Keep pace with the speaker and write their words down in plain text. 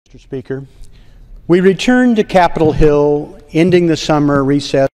Mr. Speaker. We return to Capitol Hill, ending the summer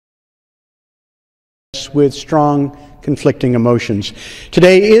recess with strong conflicting emotions.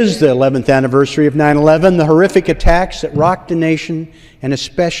 Today is the 11th anniversary of 9/11, the horrific attacks that rocked the nation and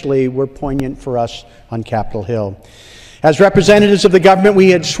especially were poignant for us on Capitol Hill. As representatives of the government, we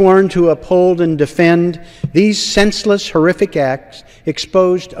had sworn to uphold and defend. These senseless, horrific acts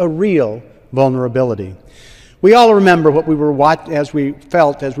exposed a real vulnerability. We all remember what we were as we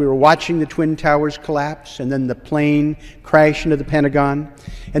were watching the Twin Towers collapse, and then the plane crash into the Pentagon,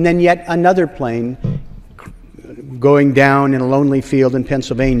 and then yet another plane going down in a lonely field in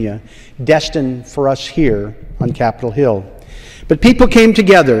Pennsylvania, destined for us here on Capitol Hill. But people came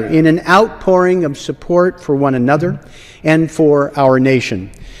together in an outpouring of support for one another and for our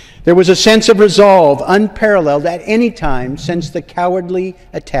nation. There was a sense of resolve unparalleled at any time since the cowardly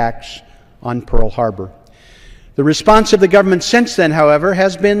attacks on Pearl Harbor. The response of the government since then, however,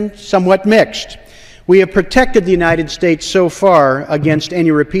 has been somewhat mixed. We have protected the United States so far against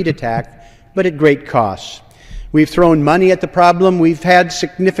any repeat attack, but at great cost. We've thrown money at the problem. We've had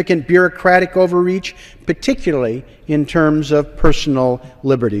significant bureaucratic overreach, particularly in terms of personal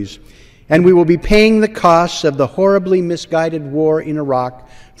liberties. And we will be paying the costs of the horribly misguided war in Iraq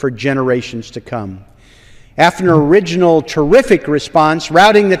for generations to come. After an original terrific response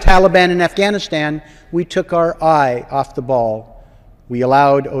routing the Taliban in Afghanistan, we took our eye off the ball. We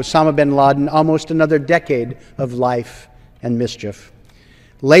allowed Osama bin Laden almost another decade of life and mischief.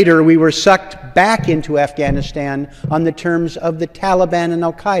 Later, we were sucked back into Afghanistan on the terms of the Taliban and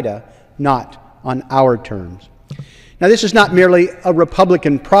al-Qaeda, not on our terms. Now, this is not merely a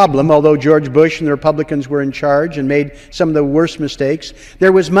Republican problem, although George Bush and the Republicans were in charge and made some of the worst mistakes.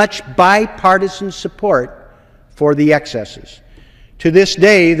 There was much bipartisan support for the excesses. To this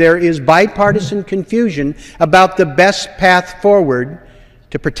day, there is bipartisan confusion about the best path forward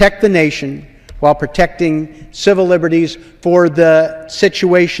to protect the nation while protecting civil liberties for the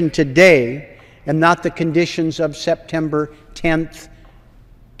situation today and not the conditions of September 10th,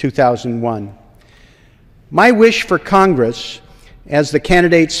 2001. My wish for Congress, as the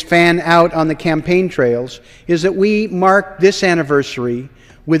candidates fan out on the campaign trails, is that we mark this anniversary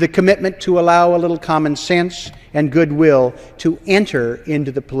with a commitment to allow a little common sense and goodwill to enter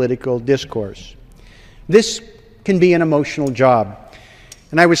into the political discourse. This can be an emotional job.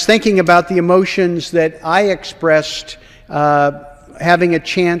 And I was thinking about the emotions that I expressed having a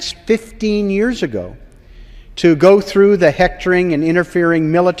chance 15 years ago to go through the hectoring and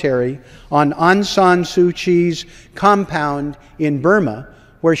interfering military on Aung San Suu Kyi's compound in Burma,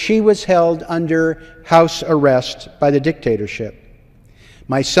 where she was held under house arrest by the dictatorship.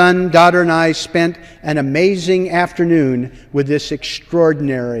 My son, daughter, and I spent an amazing afternoon with this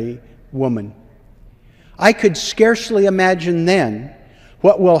extraordinary woman. I could scarcely imagine then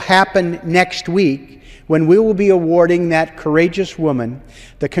what will happen next week when we will be awarding that courageous woman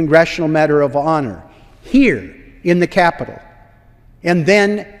the Congressional Medal of Honor here in the Capitol. And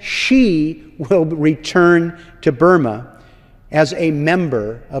then she will return to Burma as a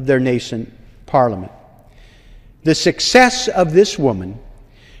member of their nascent parliament. The success of this woman,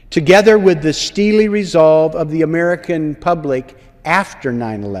 together with the steely resolve of the American public after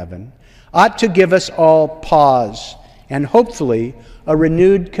 9/11, ought to give us all pause and hopefully a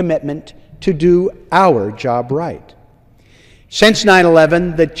renewed commitment to do our job right. Since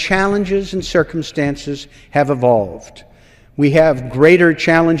 9/11, the challenges and circumstances have evolved. We have greater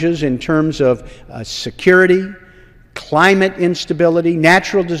challenges in terms of security, climate instability,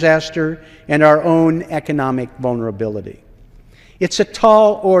 natural disaster, and our own economic vulnerability. It's a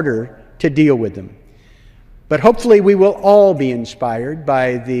tall order to deal with them. But hopefully we will all be inspired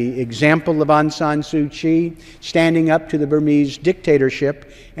by the example of Aung San Suu Kyi standing up to the Burmese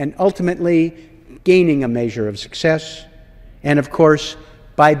dictatorship and ultimately gaining a measure of success, and of course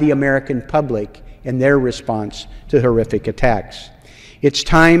by the American public in their response to horrific attacks. It's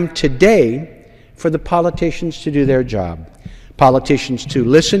time today for the politicians to do their job. Politicians to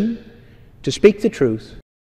listen, to speak the truth,